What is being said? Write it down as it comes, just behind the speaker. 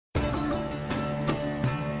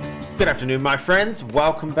Good afternoon, my friends.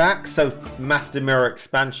 Welcome back. So, Master Mirror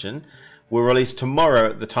expansion will release tomorrow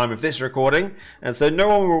at the time of this recording, and so no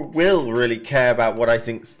one will really care about what I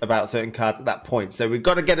think about certain cards at that point. So we've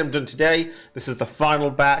got to get them done today. This is the final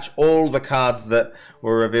batch, all the cards that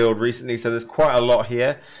were revealed recently, so there's quite a lot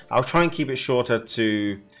here. I'll try and keep it shorter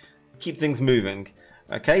to keep things moving.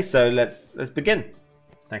 Okay, so let's begin.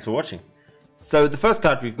 Thanks for watching. So the first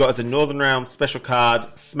card we've got is a Northern Realms special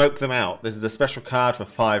card, Smoke Them Out. This is a special card for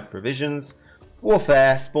 5 provisions.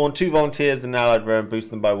 Warfare, spawn 2 volunteers and allied row and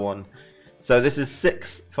boost them by 1. So this is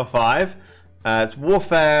 6 for 5. It's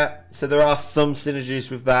Warfare, so there are some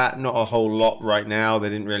synergies with that, not a whole lot right now. They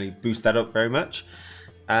didn't really boost that up very much.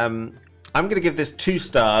 I'm going to give this 2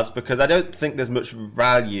 stars because I don't think there's much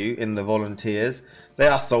value in the volunteers. They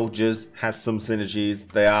are soldiers, has some synergies.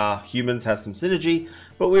 They are humans, has some synergy,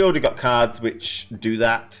 but we already got cards which do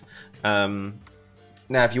that. Now,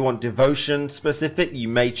 if you want devotion specific, you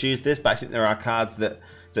may choose this, but I think there are cards that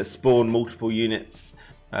spawn multiple units,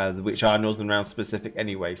 which are Northern Realms specific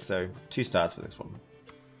anyway. So 2 stars for this one.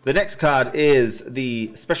 The next card is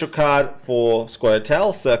the special card for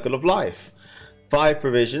Squirtel, Circle of Life. 5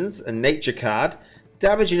 provisions, a nature card,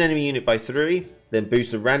 damage an enemy unit by 3, then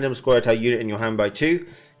boost a random Squirtel unit in your hand by 2.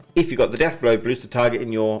 If you got the death blow, boost a target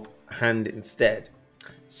in your hand instead.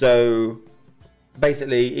 So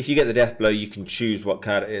basically, if you get the death blow, you can choose what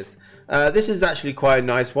card it is. This is actually quite a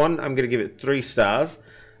nice one. I'm going to give it 3 stars.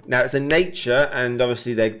 Now, it's a nature, and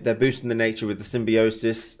obviously they're boosting the nature with the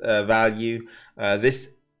symbiosis value. This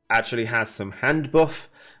actually has some hand buff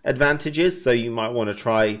advantages, so you might want to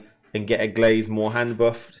try and get a glaze more hand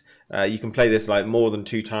buffed. You can play this like more than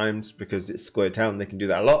 2 times because it's Squirtel and they can do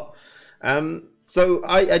that a lot. So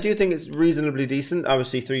I do think it's reasonably decent.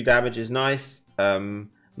 Obviously 3 damage is nice.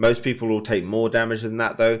 Most people will take more damage than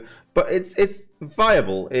that though, but it's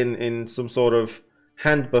viable in some sort of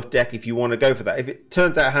hand buff deck if you want to go for that. If it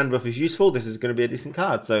turns out hand buff is useful, this is going to be a decent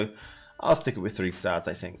card, so I'll stick it with 3 stars,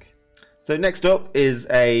 I think. So next up is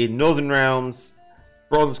a Northern Realms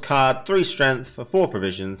bronze card, 3 strength for 4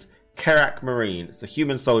 provisions, Kerak Marine. It's a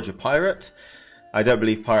human soldier pirate. I don't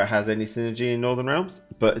believe pirate has any synergy in Northern Realms,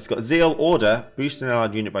 but it's got Zeal, Order, boost an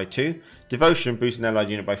allied unit by 2, Devotion, boost an allied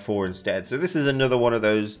unit by 4 instead. So this is another one of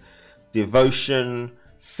those Devotion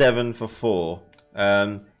 7 for 4.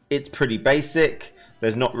 It's pretty basic.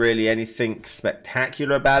 There's not really anything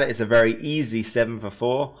spectacular about it. It's a very easy 7 for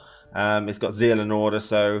 4. It's got Zeal and Order,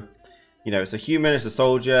 so you know, it's a human, it's a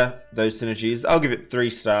soldier, those synergies. I'll give it 3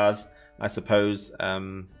 stars, I suppose.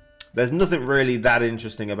 There's nothing really that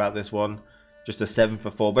interesting about this one. Just a 7 for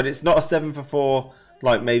 4. But it's not a 7 for 4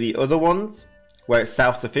 like maybe other ones where it's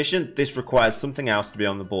self-sufficient. This requires something else to be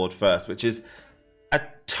on the board first, which is a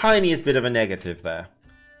tiniest bit of a negative there.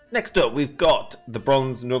 Next up, we've got the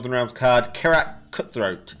bronze Northern Realms card, Kerak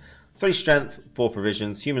Cutthroat. 3 strength, 4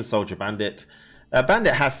 provisions, human soldier bandit.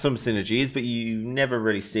 Bandit has some synergies, but you never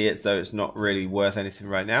really see it, so it's not really worth anything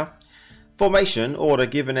right now. Formation, order,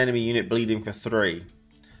 give an enemy unit bleeding for 3.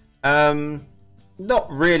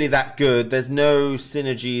 Not really that good. There's no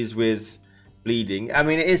synergies with bleeding. I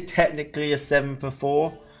mean, it is technically a 7 for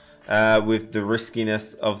 4 with the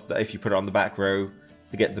riskiness of if you put it on the back row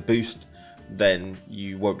to get the boost, then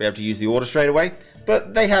you won't be able to use the order straight away.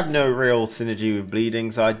 But they have no real synergy with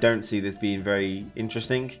bleeding, so I don't see this being very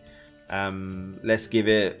interesting. Let's give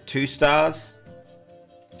it 2 stars.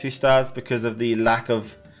 2 stars because of the lack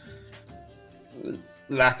of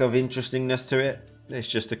interestingness to it. It's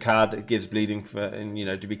just a card that gives bleeding for, and you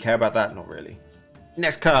know, do we care about that? Not really.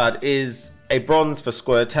 Next card is a bronze for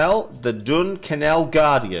Squirtel, the Dun Kenel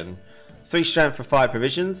Guardian. 3 strength for 5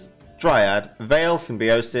 provisions, Dryad, Veil,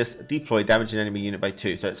 Symbiosis, deploy damage an enemy unit by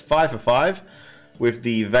 2. So it's 5 for 5 with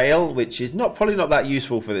the Veil, which is probably not that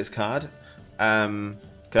useful for this card. Because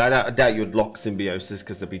I doubt you'd lock Symbiosis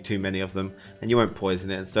because there'd be too many of them, and you won't poison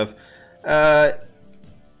it and stuff.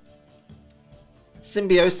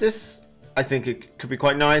 Symbiosis, I think it could be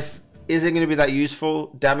quite nice. Is it going to be that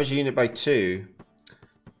useful? Damage a unit by 2.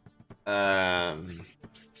 I'm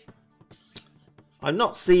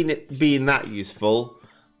not seeing it being that useful.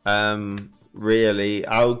 Really,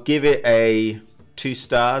 I'll give it a 2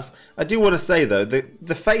 stars. I do want to say though,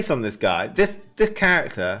 the face on this guy, this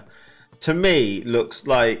character, to me looks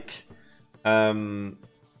like that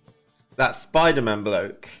Spider-Man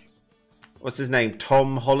bloke. What's his name?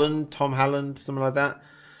 Tom Holland, something like that.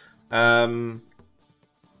 To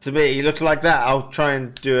me, he looks like that. I'll try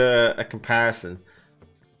and do a comparison.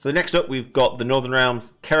 So next up, we've got the Northern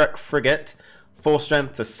Realms Kerak Frigate, 4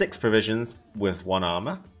 strength for 6 provisions with 1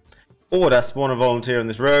 armor. Order, spawn a volunteer in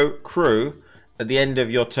this row. Crew, at the end of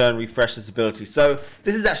your turn, refresh this ability. So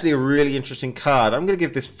this is actually a really interesting card. I'm going to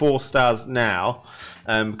give this 4 stars now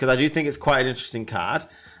because I do think it's quite an interesting card.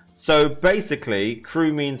 So basically,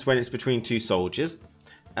 crew means when it's between 2 soldiers.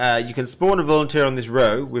 You can spawn a volunteer on this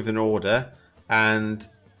row with an order, and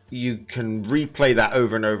you can replay that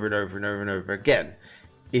over and over and over and over and over again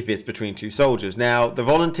if it's between 2 soldiers. Now, the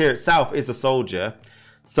volunteer itself is a soldier,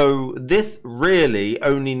 so this really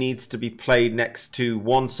only needs to be played next to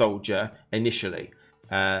 1 soldier initially,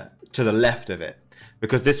 to the left of it,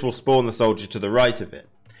 because this will spawn the soldier to the right of it.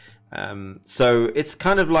 So it's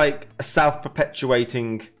kind of like a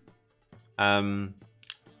self-perpetuating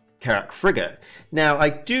Karak frigate. Now, I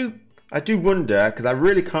do wonder, because I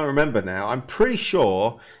really can't remember now, I'm pretty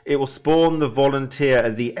sure it will spawn the volunteer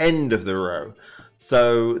at the end of the row.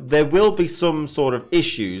 So there will be some sort of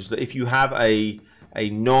issues that if you have a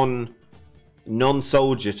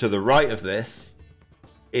non-soldier to the right of this,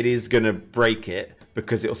 it is going to break it,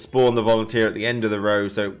 because it'll spawn the volunteer at the end of the row,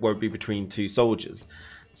 so it won't be between 2 soldiers.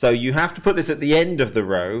 So you have to put this at the end of the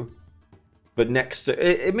row, but next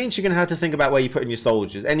to it means you're going to have to think about where you put in your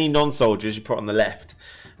soldiers. Any non-soldiers you put on the left.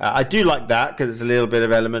 I do like that because it's a little bit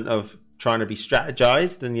of element of trying to be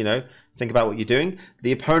strategized and, you know, think about what you're doing.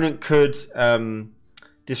 The opponent could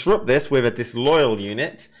disrupt this with a disloyal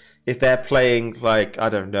unit if they're playing, like, I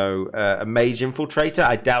don't know, a mage infiltrator.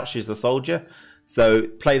 I doubt she's the soldier. So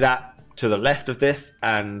play that to the left of this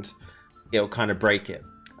and it'll kind of break it.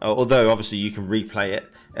 Although obviously you can replay it.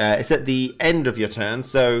 It's at the end of your turn,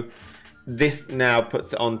 so this now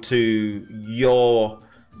puts it onto your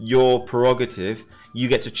prerogative. You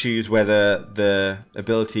get to choose whether the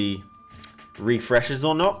ability refreshes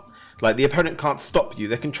or not. Like, the opponent can't stop you.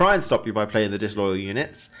 They can try and stop you by playing the disloyal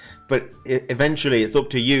units, but eventually it's up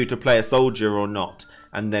to you to play a soldier or not,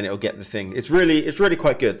 and then it'll get the thing. It's really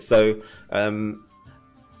quite good. So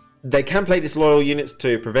they can play disloyal units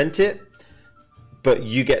to prevent it, but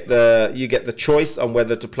you get the choice on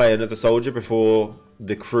whether to play another soldier before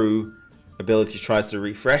the crew ability tries to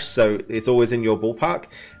refresh. So it's always in your ballpark,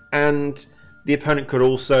 and the opponent could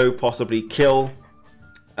also possibly kill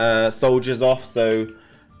soldiers off, so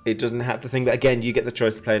it doesn't have to think that, again, you get the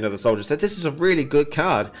choice to play another soldier. So this is a really good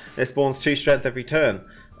card. It spawns 2 strength every turn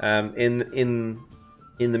in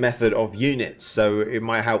the method of units, so it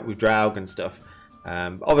might help with Draug and stuff.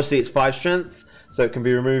 Obviously it's 5 strength, so it can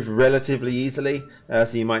be removed relatively easily, so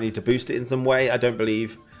you might need to boost it in some way. I don't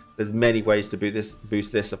believe there's many ways to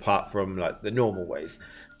boost this apart from, like, the normal ways.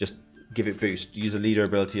 Just give it boost, use a leader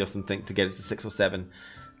ability or something to get it to 6 or 7.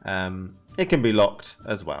 It can be locked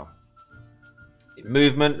as well.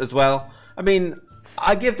 Movement as well. I mean,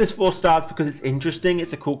 I give this 4 stars because it's interesting.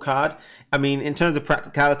 It's a cool card. I mean, in terms of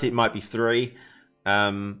practicality, it might be 3, but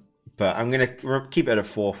I'm gonna keep it at a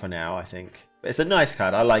 4 for now, I think. But it's a nice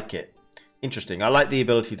card. I like it. Interesting. I like the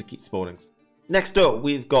ability to keep spawning. Next up,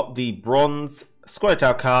 we've got the bronze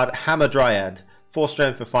Squirtle card, Hammer Dryad. 4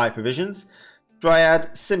 strength for 5 provisions.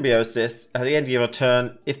 Dryad, Symbiosis. At the end of your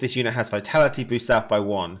turn, if this unit has Vitality, boosts South by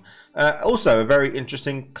 1. Also, a very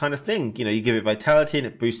interesting kind of thing. You know, you give it Vitality and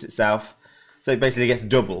it boosts itself. So it basically gets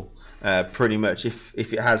double, pretty much. If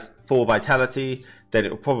it has 4 Vitality, then it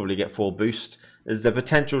will probably get 4 boost. There's the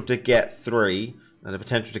potential to get 3, and the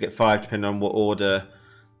potential to get 5, depending on what order,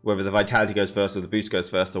 whether the Vitality goes first or the boost goes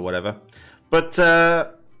first or whatever. But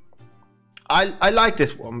I like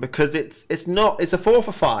this one because it's a 4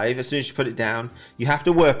 for 5 as soon as you put it down. You have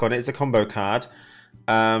to work on it. It's a combo card.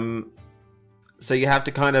 So you have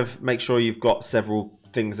to kind of make sure you've got several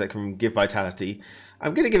things that can give Vitality.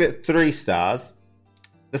 I'm going to give it 3 stars.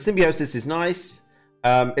 The Symbiosis is nice.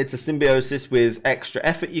 It's a Symbiosis with extra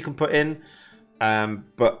effort you can put in.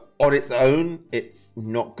 But on its own, it's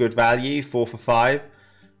not good value, 4 for 5.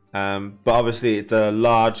 But obviously it's a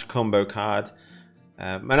large combo card.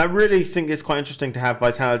 And I really think it's quite interesting to have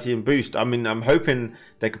Vitality and Boost. I mean, I'm hoping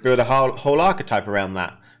they could build a whole archetype around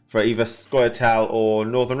that for either Squirtle or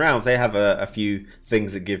Northern Realms. They have a few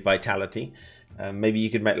things that give Vitality. Maybe you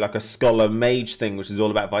could make like a Scholar Mage thing, which is all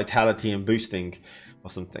about Vitality and boosting or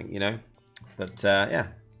something, you know. But yeah,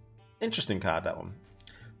 interesting card, that one.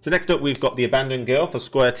 So next up, we've got the Abandoned Girl for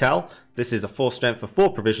Squirtle. This is a 4 strength for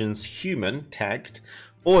 4 provisions, human, tagged.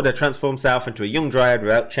 Order transforms South into a young Dryad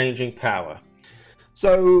without changing power.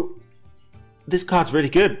 So this card's really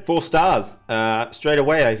good. 4 stars straight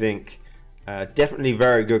away, I think. Definitely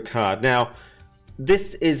very good card. Now,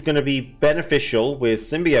 this is going to be beneficial with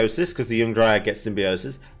Symbiosis because the young Dryad gets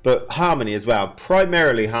Symbiosis, but Harmony as well.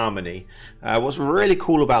 Primarily Harmony. What's really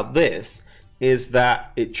cool about this is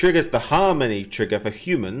that it triggers the Harmony trigger for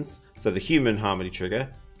humans, so the human Harmony trigger,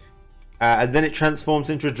 and then it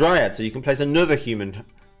transforms into a Dryad, so you can place another human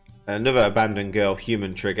another abandoned girl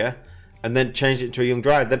human trigger, and then change it to a young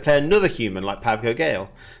dryad, then play another human like Pavko Gale.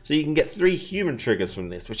 So you can get 3 human triggers from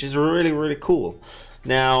this, which is really, really cool.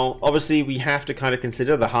 Now, obviously, we have to kind of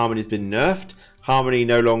consider the Harmony's been nerfed. Harmony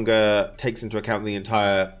no longer takes into account the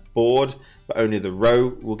entire board, but only the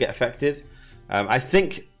row will get affected. I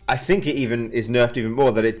think it even is nerfed even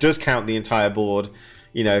more, that it does count the entire board.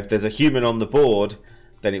 You know, if there's a human on the board,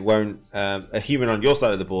 then it won't, a human on your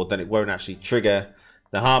side of the board, then it won't actually trigger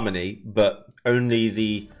the Harmony, but only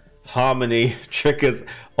the Harmony triggers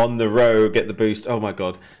on the row get the boost. Oh my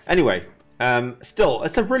god. Anyway, still,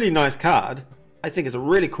 it's a really nice card. I think it's a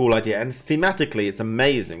really cool idea, and thematically it's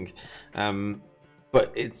amazing.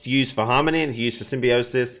 But it's used for Harmony and it's used for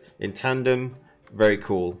Symbiosis in tandem. Very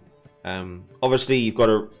cool. Obviously, you've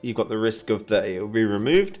got the risk of that it will be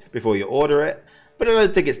removed before you order it, but I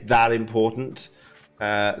don't think it's that important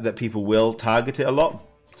that people will target it a lot.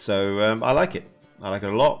 So I like it. I like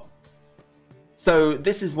it a lot. So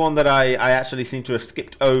this is one that I actually seem to have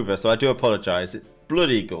skipped over, so I do apologise. It's Blood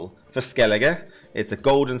Eagle for Skellige. It's a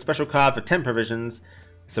golden special card for 10 provisions.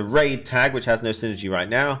 It's a raid tag, which has no synergy right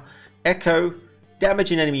now. Echo,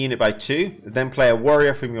 damage an enemy unit by 2, then play a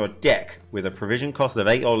warrior from your deck with a provision cost of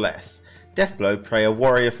 8 or less. Deathblow, play a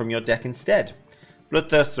warrior from your deck instead.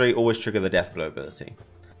 Bloodthirst 3, always trigger the Deathblow ability.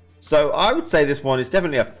 So I would say this one is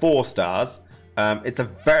definitely a 4 stars. It's a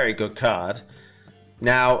very good card.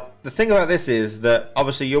 Now, the thing about this is that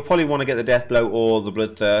obviously you'll probably want to get the Deathblow or the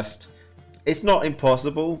Bloodthirst. It's not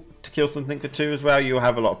impossible to kill something for 2 as well. You'll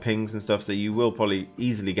have a lot of pings and stuff, so you will probably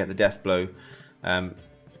easily get the Deathblow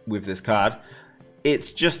with this card.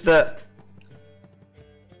 It's just that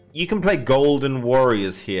you can play Golden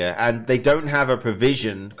Warriors here, and they don't have a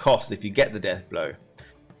provision cost if you get the Deathblow.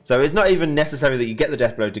 So it's not even necessary that you get the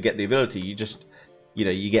Deathblow to get the ability. You just, you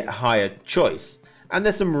know, you get a higher choice. And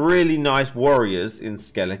there's some really nice warriors in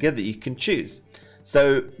Skellige that you can choose.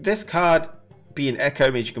 So this card, being Echo,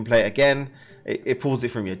 means you can play it again. It pulls it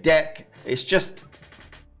from your deck. It's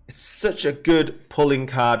such a good pulling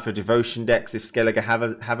card for devotion decks if Skellige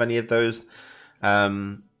have any of those.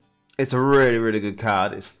 It's a really, really good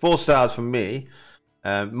card. It's 4 stars from me.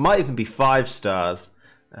 Might even be 5 stars.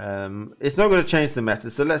 It's not going to change the meta,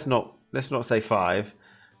 so let's not say 5.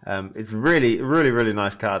 It's really, really, really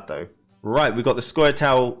nice card though. Right, we've got the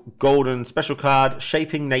Scoia'tael golden special card,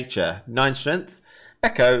 Shaping Nature, 9 strength.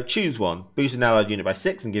 Echo, choose one. Boost an allied unit by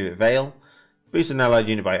 6 and give it Veil. Boost an allied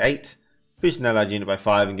unit by 8. Boost an allied unit by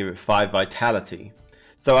 5 and give it 5 Vitality.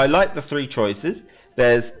 So I like the 3 choices.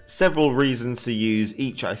 There's several reasons to use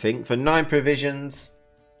each, I think. For 9 provisions,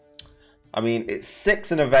 I mean, it's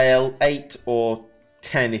 6 in a Veil, 8 or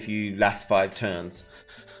 10 if you last 5 turns.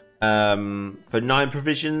 For 9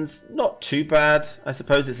 provisions, not too bad. I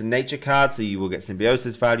suppose it's a nature card, so you will get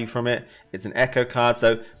symbiosis value from it. It's an echo card,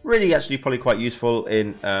 so really actually probably quite useful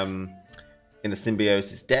in a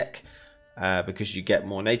symbiosis deck because you get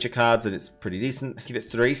more nature cards and it's pretty decent. Let's give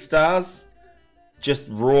it 3 stars. Just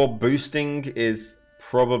raw boosting is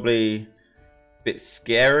probably a bit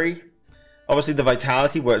scary. Obviously the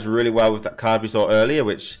vitality works really well with that card we saw earlier,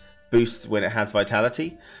 which boosts when it has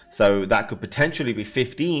vitality, so that could potentially be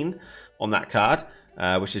 15 on that card,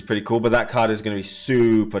 which is pretty cool, but that card is going to be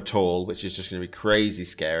super tall, which is just going to be crazy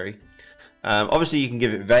scary. Obviously you can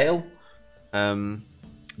give it Veil,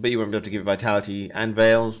 but you won't be able to give it vitality and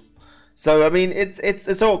Veil, so I mean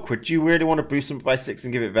it's awkward. Do you really want to boost them by 6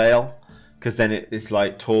 and give it Veil, because then it's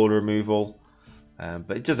like tall removal,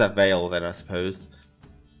 but it does have Veil then, I suppose.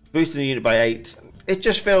 Boosting the unit by 8, it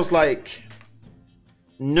just feels like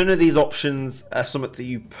none of these options are something that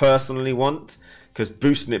you personally want, because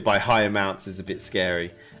boosting it by high amounts is a bit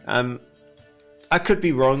scary. I could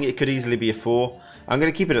be wrong, it could easily be a 4. I'm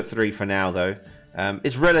going to keep it at 3 for now though.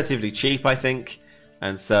 It's relatively cheap, I think,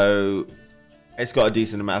 and so it's got a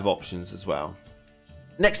decent amount of options as well.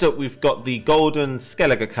 Next up we've got the golden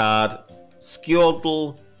Skellige card,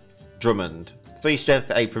 Skjoldal Drummond. 3 strength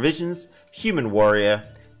for 8 provisions, human warrior,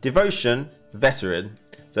 devotion, veteran.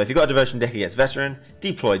 So if you've got a devotion deck against veteran,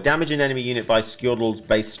 deploy, damage an enemy unit by Skjoldal's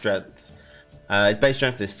base strength. Base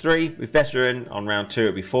strength is 3, with veteran on round 2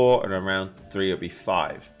 it'll be 4, and on round 3 it'll be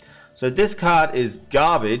 5. So this card is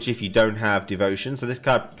garbage if you don't have devotion, so this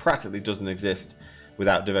card practically doesn't exist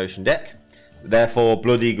without devotion deck. Therefore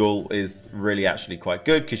Blood Eagle is really actually quite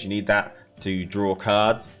good, because you need that to draw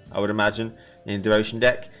cards, I would imagine, in a devotion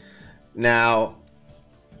deck. Now,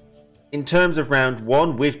 in terms of round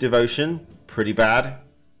 1 with devotion, pretty bad.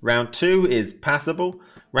 Round 2 is passable.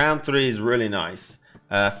 Round 3 is really nice.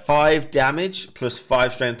 5 damage plus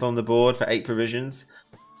 5 strength on the board for 8 provisions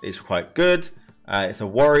is quite good. It's a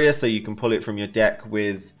warrior, so you can pull it from your deck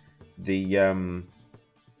with the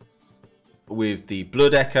with the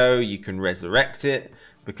Blood Echo, you can resurrect it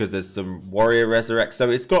because there's some warrior resurrect. So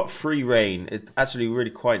it's got free reign. It's actually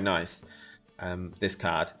really quite nice, this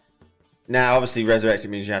card. Now, obviously, resurrect it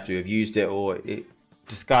means you have to have used it or it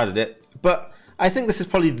discarded it. But I think this is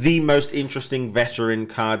probably the most interesting veteran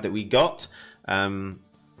card that we got.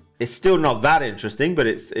 It's still not that interesting, but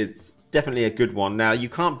it's definitely a good one. Now, you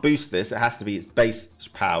can't boost this. It has to be its base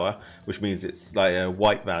power, which means it's like a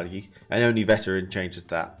white value, and only veteran changes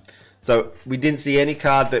that. So we didn't see any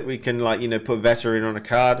card that we can, like, you know, put veteran on a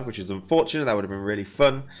card, which is unfortunate. That would have been really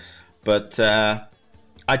fun. But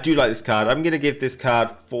I do like this card. I'm going to give this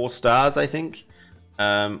card 4 stars, I think.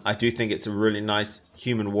 I do think it's a really nice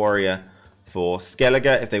human warrior for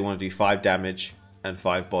Skellige if they want to do 5 damage and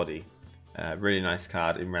 5 body. Really nice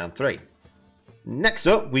card in round 3. Next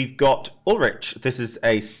up, we've got Ulrich. This is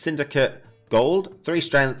a Syndicate Gold, 3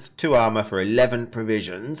 strength, 2 armor for 11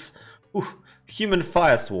 provisions. Ooh, human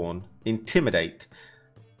Firesworn, Intimidate.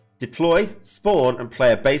 Deploy, spawn, and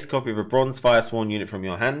play a base copy of a bronze Firesworn unit from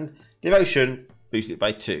your hand. Devotion, boost it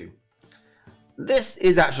by 2. This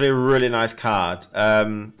is actually a really nice card.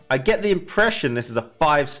 I get the impression this is a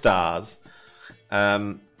 5 stars.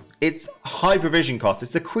 It's high provision cost.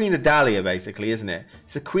 It's the Queen of Dahlia, basically, isn't it?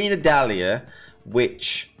 It's the Queen of Dahlia,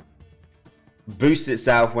 which boosts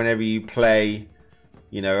itself whenever you play,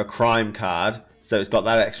 you know, a crime card. So it's got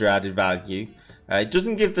that extra added value. It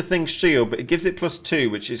doesn't give the thing shield, but it gives it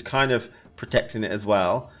 +2, which is kind of protecting it as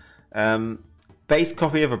well. Base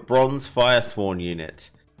copy of a bronze Firesworn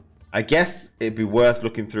unit. I guess it'd be worth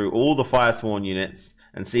looking through all the Firesworn units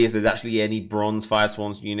and see if there's actually any bronze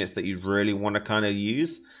Firesworn units that you really want to kind of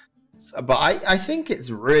use. But I think it's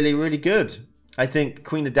really, really good. I think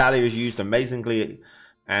Queen of Dahlia is used amazingly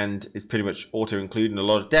and is pretty much auto-included in a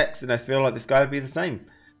lot of decks, and I feel like this guy would be the same.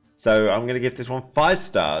 So I'm going to give this one 5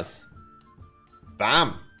 stars.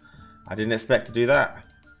 Bam! I didn't expect to do that.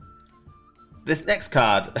 This next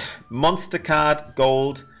card, Monster Card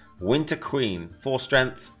Gold, Winter Queen, 4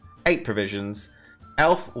 strength, 8 provisions,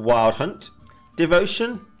 Elf Wild Hunt,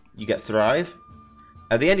 Devotion, you get Thrive.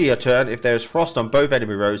 At the end of your turn, if there is frost on both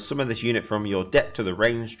enemy rows, summon this unit from your deck to the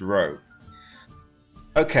ranged row.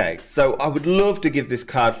 Okay, so I would love to give this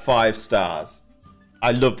card 5 stars.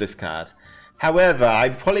 I love this card. However,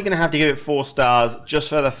 I'm probably going to have to give it 4 stars just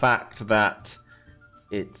for the fact that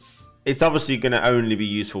it's obviously going to only be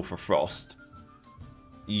useful for frost.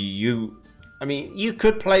 I mean, you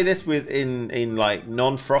could play this in like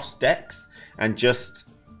non-frost decks and just,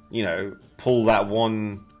 you know, pull that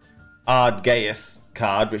one Ardgaeth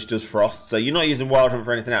card which does frost. So you're not using Wild Hunt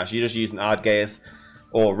for anything else. You're just using Ardgaeth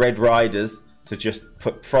or Red Riders to just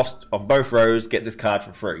put frost on both rows, get this card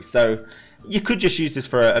for free. So you could just use this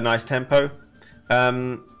for a nice tempo.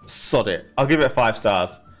 Sod it. I'll give it 5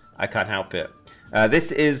 stars. I can't help it.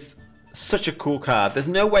 This is such a cool card. There's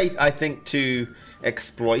no way, I think, to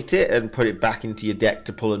exploit it and put it back into your deck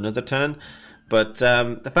to pull another turn. But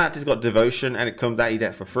the fact it's got Devotion and it comes out your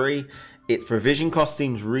deck for free. Its provision cost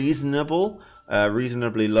seems reasonably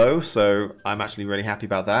low. So I'm actually really happy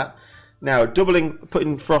about that. Now,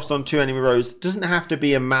 putting frost on 2 enemy rows doesn't have to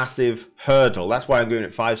be a massive hurdle. That's why I'm giving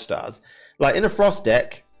it 5 stars. Like in a frost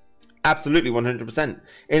deck, absolutely 100%.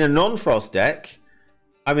 In a non-frost deck,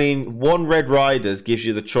 I mean, 1 Red Riders gives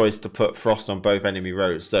you the choice to put frost on both enemy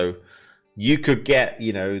rows. So you could get,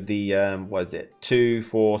 you know, the, what is it, 2,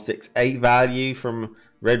 4, 6, 8 value from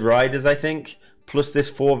Red Riders, I think, plus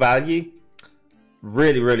this 4 value.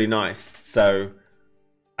 Really, really nice. So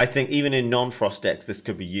I think even in non-frost decks, this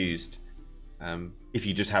could be used. If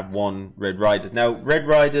you just have 1 Red Riders. Now, Red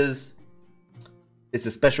Riders is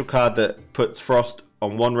a special card that puts frost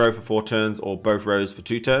on 1 row for 4 turns or both rows for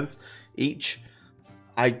 2 turns each.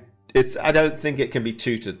 I don't think it can be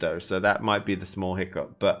tutored though, so that might be the small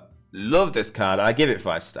hiccup. But love this card. I give it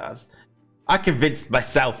 5 stars. I convinced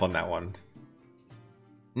myself on that one.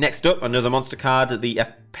 Next up, another monster card, the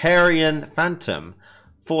Aperian Phantom.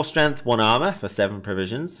 4 strength, 1 armor for 7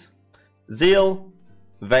 provisions. Zeal,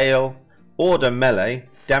 Veil, Order melee,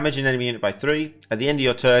 damage an enemy unit by 3. At the end of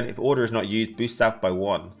your turn, if order is not used, boost south by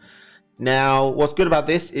 1. Now, what's good about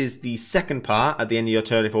this is the second part, at the end of your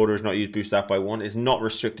turn, if order is not used, boost south by 1, is not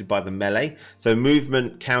restricted by the melee. So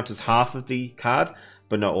movement counters half of the card,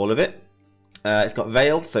 but not all of it. It's got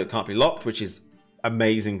Veil, so it can't be locked, which is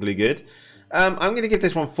amazingly good. I'm going to give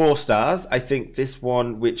this one 4 stars. I think this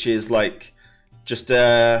one, which is like just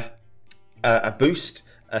a boost,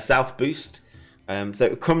 a south boost. So it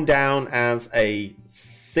will come down as a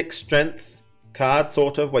 6 strength card,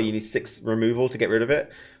 sort of, where you need 6 removal to get rid of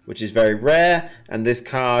it, which is very rare. And this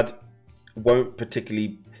card won't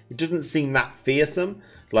particularly, it doesn't seem that fearsome.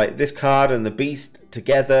 like this card and the beast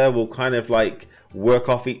together will kind of like work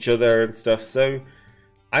off each other and stuff. So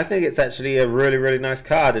I think it's actually a really, really nice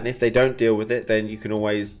card. And if they don't deal with it, then you can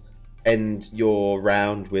always end your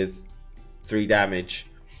round with 3 damage.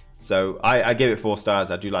 So I give it 4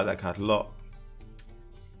 stars. I do like that card a lot.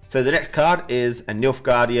 So the next card is a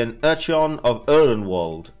Nilfgaardian Urcheon of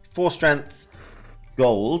Erlenwald. 4 strength,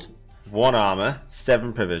 gold, 1 armor,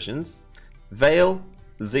 7 provisions. Veil,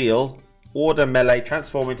 Zeal, order melee,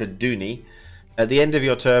 transform into Dooney. At the end of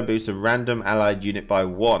your turn, boost a random allied unit by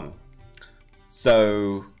 1.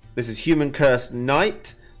 So this is Human Cursed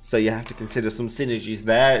Knight. So you have to consider some synergies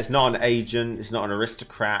there. It's not an agent, it's not an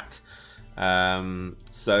aristocrat.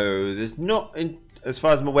 So there's not, as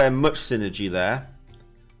far as I'm aware, much synergy there.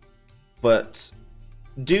 But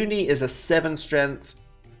Dooney is a 7 strength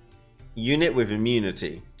unit with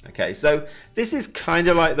immunity. Okay, so this is kind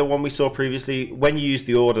of like the one we saw previously. When you use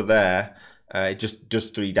the order there, it just does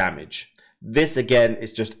 3 damage. This again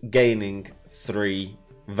is just gaining 3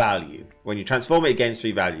 value. When you transform it, it gains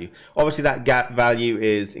 3 value. Obviously that gap value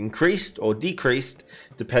is increased or decreased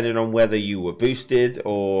depending on whether you were boosted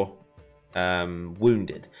or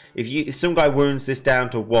wounded. If some guy wounds this down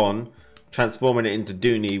to 1, transforming it into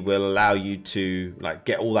Dooney will allow you to like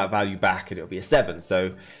get all that value back, and it'll be a 7.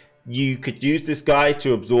 So you could use this guy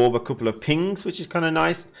to absorb a couple of pings, which is kind of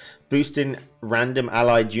nice. Boosting random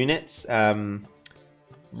allied units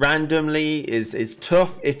randomly is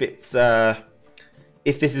tough if it's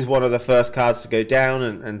if this is one of the first cards to go down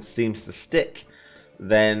and seems to stick,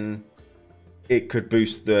 then it could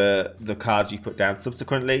boost the cards you put down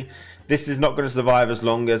subsequently. This is not going to survive as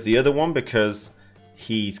long as the other one because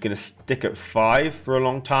he's going to stick at 5 for a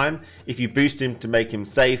long time. If you boost him to make him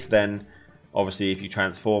safe, then obviously if you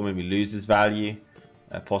transform him, he loses value,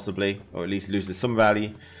 possibly, or at least loses some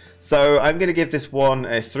value. So I'm going to give this one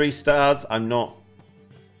a 3 stars.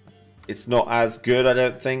 It's not as good, I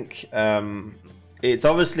don't think. It's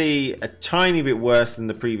obviously a tiny bit worse than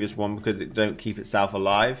the previous one because it don't keep itself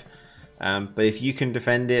alive. But if you can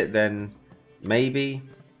defend it, then maybe.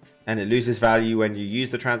 And it loses value when you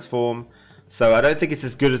use the transform. So I don't think it's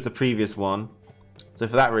as good as the previous one. So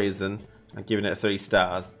for that reason, I'm giving it 3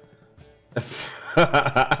 stars. 3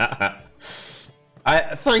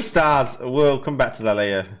 stars. We'll come back to that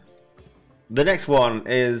later. The next one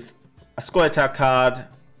is a Squirtle card.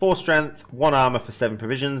 4 strength, 1 armor for 7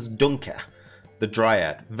 provisions. Dunker, the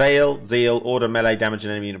Dryad. Veil, Zeal, order melee, damage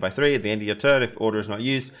an enemy unit by 3. At the end of your turn, if order is not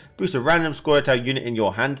used, boost a random Squirtle unit in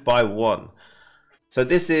your hand by 1. So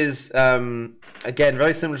this is, again,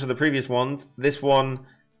 very similar to the previous ones. This one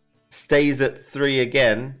stays at 3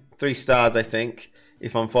 again. 3 stars, I think,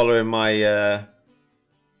 if I'm following my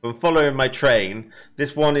train.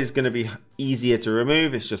 This one is going to be easier to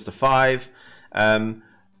remove. It's just a 5.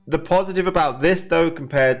 The positive about this, though,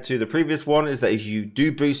 compared to the previous one, is that if you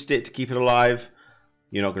do boost it to keep it alive,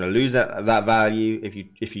 you're not going to lose that value if you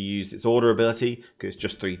use its order ability, because it's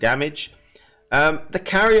just 3 damage. The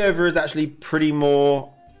carryover is actually pretty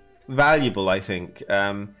more valuable, I think.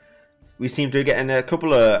 We seem to be getting a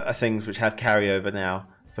couple of things which have carryover now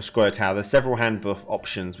for Squirtle. There's several hand buff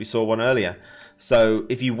options. We saw one earlier. So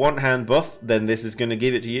if you want hand buff, then this is going to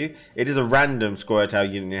give it to you. It is a random Squirtle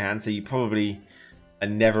unit in your hand, so you probably are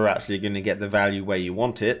never actually going to get the value where you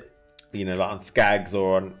want it. You know, like on Skags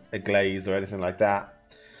or on a Glaze or anything like that.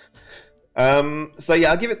 So yeah,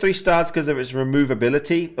 I'll give it 3 stars because of its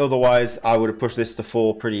removability. Otherwise, I would have pushed this to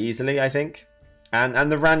 4 pretty easily, I think.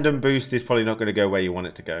 And the random boost is probably not going to go where you want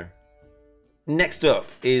it to go. Next up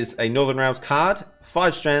is a Northern Realms card.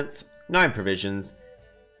 5 strength, 9 provisions.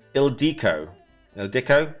 Ildico,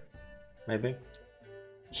 maybe.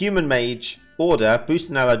 Human Mage, order, boost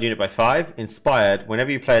an allied unit by 5. Inspired,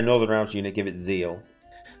 whenever you play a Northern Realms unit, give it Zeal.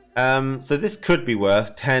 So this could be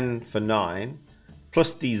worth 10 for 9.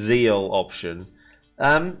 Plus the Zeal option.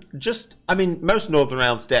 I mean, most Northern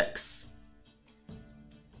Realms decks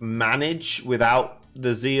manage without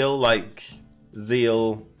the Zeal. Like,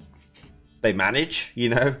 Zeal, they manage, you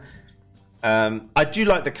know. I do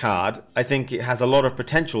like the card. I think it has a lot of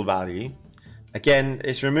potential value. Again,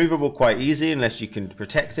 it's removable quite easy unless you can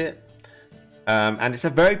protect it. And it's a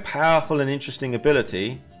very powerful and interesting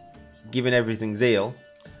ability, given everything Zeal.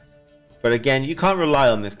 But again, you can't rely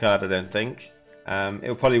on this card, I don't think.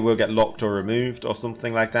 It probably will get locked or removed or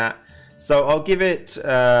something like that. So I'll give it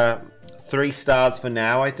 3 stars for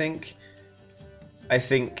now, I think. I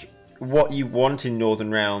think what you want in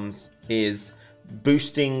Northern Realms is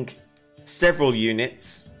boosting several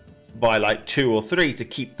units by like 2 or 3 to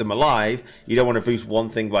keep them alive. You don't want to boost one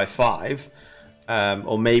thing by 5.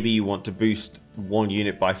 Or maybe you want to boost one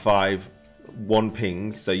unit by 5 1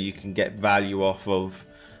 pings so you can get value off of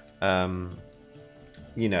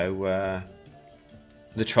you know,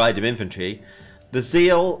 the Trident infantry. The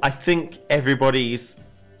Zeal, I think everybody's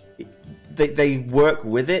they work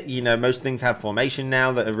with it. You know, most things have formation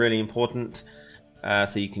now that are really important,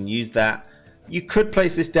 so you can use that. You could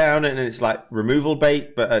place this down and it's like removal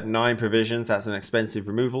bait, but at 9 provisions, that's an expensive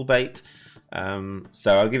removal bait.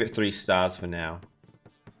 So I'll give it 3 stars for now.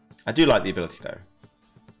 I do like the ability though.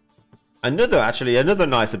 Another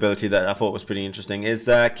nice ability that I thought was pretty interesting is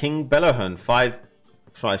KingBlackToof,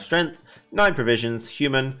 5 strength, 9 provisions,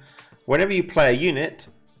 human. Whenever you play a unit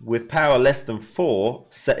with power less than 4,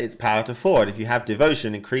 set its power to 4. And if you have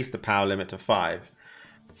devotion, increase the power limit to 5.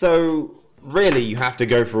 So really you have to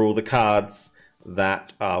go for all the cards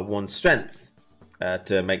that are 1 strength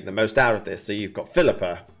to make the most out of this. So you've got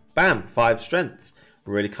Philippa, bam, 5 strength,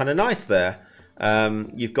 really kind of nice there.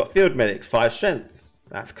 You've got Field Medics, 5 strength,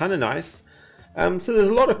 that's kind of nice. So there's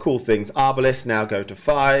a lot of cool things. Arbalists now go to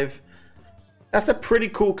 5. That's a pretty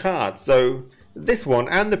cool card. So this one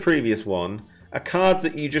and the previous one are cards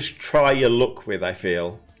that you just try your luck with, I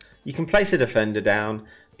feel. You can place a defender down,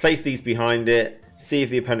 place these behind it, see if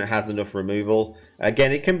the opponent has enough removal.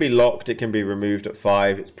 Again, it can be locked, it can be removed at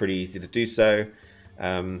 5, it's pretty easy to do so.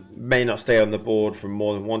 May not stay on the board for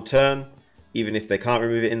more than 1 turn, even if they can't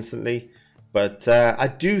remove it instantly. But I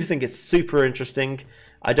do think it's super interesting.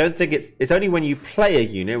 I don't think it's only when you play a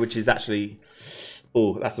unit, which is actually,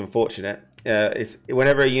 oh, that's unfortunate. It's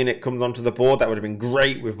whenever a unit comes onto the board, that would have been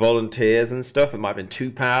great with volunteers and stuff. It might have been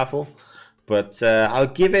too powerful, but I'll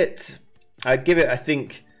give it, I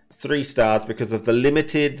think 3 stars because of the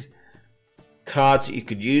limited cards that you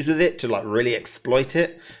could use with it to like really exploit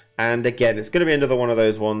it. And again, it's going to be another one of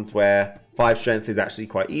those ones where 5 strength is actually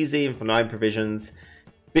quite easy, and for 9 provisions,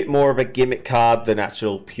 a bit more of a gimmick card than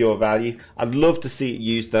actual pure value. I'd love to see it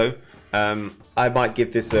used though. I might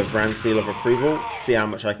give this a brand seal of approval to see how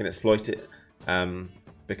much I can exploit it,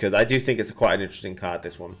 because I do think it's quite an interesting card,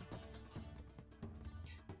 this one.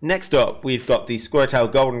 Next up, we've got the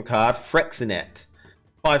Squirtle Golden card, Frexinet.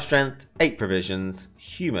 5 strength, 8 provisions,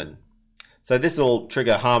 human. So this will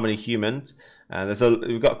trigger Harmony Humans.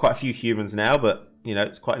 We've got quite a few humans now, but you know,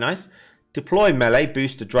 it's quite nice. Deploy melee,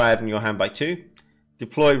 boost a Dryad in your hand by 2.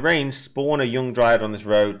 Deploy range, spawn a young Dryad on this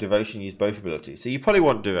row, devotion, use both abilities. So you probably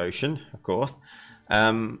want devotion, of course.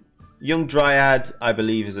 Young Dryad, I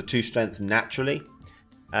believe, is a 2 strength naturally.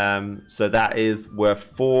 So that is worth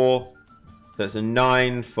 4. So it's a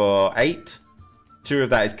 9 for 8. 2 of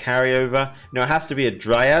that is carryover. Now it has to be a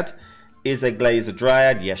Dryad. Is a Glaze a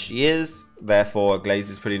Dryad? Yes, she is. Therefore, a Glaze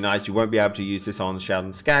is pretty nice. You won't be able to use this on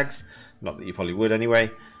Sheldon Skaggs. Not that you probably would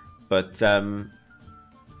anyway. But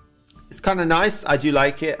it's kind of nice. I do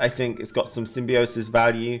like it. I think it's got some symbiosis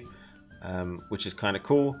value, which is kind of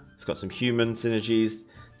cool. It's got some human synergies.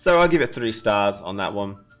 So I'll give it 3 stars on that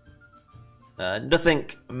one.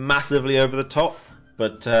 Nothing massively over the top,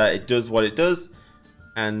 but it does what it does.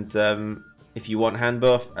 And if you want hand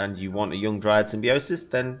buff and you want a young Dryad symbiosis,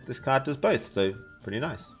 then this card does both. So pretty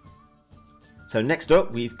nice. So next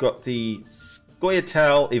up, we've got the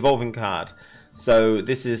Squirtle Evolving card. So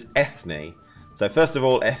this is Ethne. So first of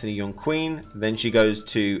all, Ethne Young Queen, then she goes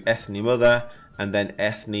to Ethne Mother, and then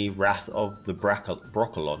Ethne Wrath of the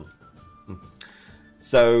Broccolon.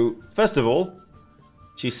 So first of all,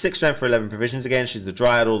 she's 6 strength for 11 provisions. Again, she's the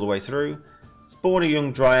Dryad all the way through. Spawn a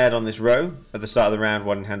young Dryad on this row at the start of the round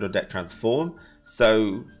 1 in hand or deck transform.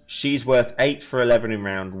 So she's worth 8 for 11 in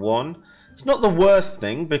round 1. It's not the worst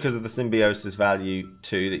thing because of the symbiosis value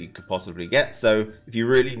 2 that you could possibly get. So if you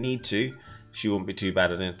really need to, she won't be too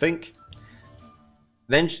bad, I don't think.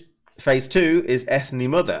 Then phase 2 is Ethne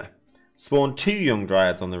Mother. Spawn 2 young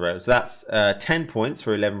Dryads on the row. So that's 10 points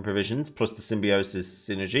for 11 provisions plus the symbiosis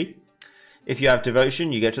synergy. If you have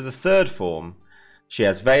devotion, you go to the 3rd form. She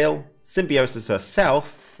has Veil, symbiosis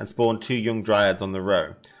herself, and spawn 2 young Dryads on the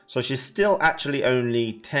row. So she's still actually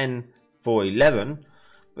only 10 for 11,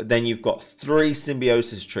 but then you've got 3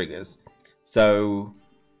 symbiosis triggers. So,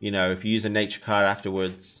 you know, if you use a nature card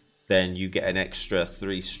afterwards, then you get an extra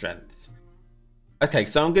 3 strength. Okay,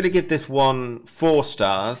 so I'm going to give this one 4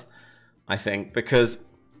 stars, I think, because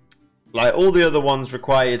like all the other ones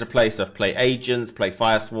require you to play stuff. Play agents, play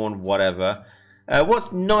Firesworn, whatever.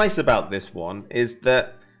 What's nice about this one is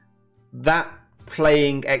that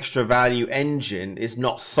playing extra value engine is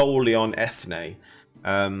not solely on Ethne.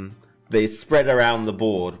 They spread around the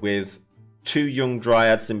board with 2 young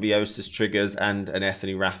Dryad symbiosis triggers and an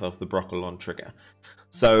Ethne Wrath of the Broccolon trigger.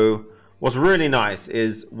 So what's really nice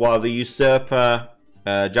is while the Usurper,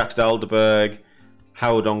 Jax Dalderberg,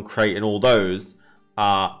 Howard on Crate and all those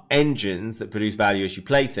are engines that produce value as you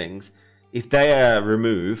play things, if they are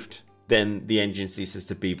removed, then the engine ceases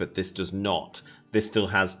to be, but this does not. This still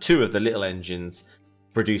has 2 of the little engines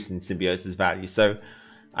producing symbiosis value. So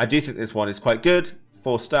I do think this one is quite good.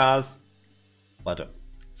 4 stars. Well done.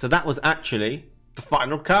 So that was actually the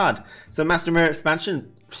final card. So Master Mirror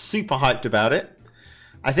Expansion, super hyped about it.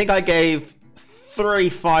 I think I gave 3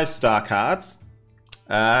 5-star cards.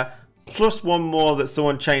 Plus 1 more that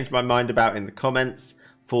someone changed my mind about in the comments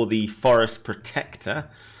for the Forest Protector.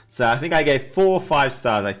 So I think I gave 4 5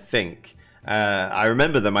 stars, I think. I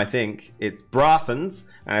remember them, I think. It's Brathens,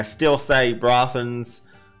 and I still say Brathens,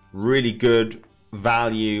 really good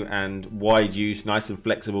value and wide use, nice and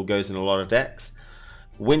flexible, goes in a lot of decks.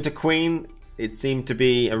 Winter Queen, it seemed to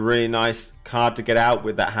be a really nice card to get out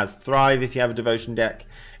with, that has Thrive if you have a Devotion deck,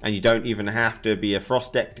 and you don't even have to be a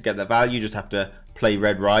Frost deck to get that value, you just have to play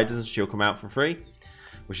Red Riders and she'll come out for free,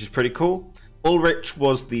 which is pretty cool. Ulrich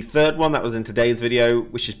was the 3rd one that was in today's video,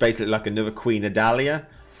 which is basically like another Queen Adalia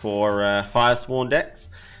for Firesworn decks.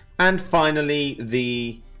 And finally,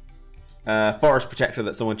 the Forest Protector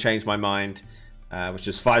that someone changed my mind, which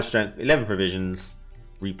is 5 strength, 11 provisions,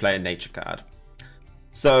 replay a nature card.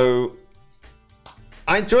 So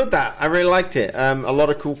I enjoyed that. I really liked it. A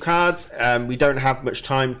lot of cool cards. We don't have much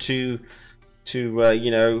time to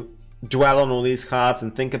you know, dwell on all these cards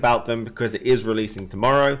and think about them because it is releasing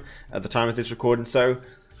tomorrow at the time of this recording. So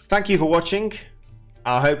thank you for watching.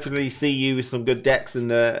 I'll hopefully see you with some good decks in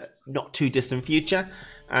the not too distant future,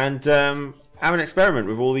 and have an experiment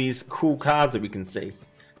with all these cool cards that we can see.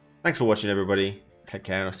 Thanks for watching, everybody. Take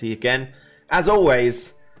care, and I'll see you again, as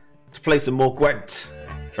always, to play some more Gwent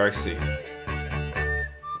very soon.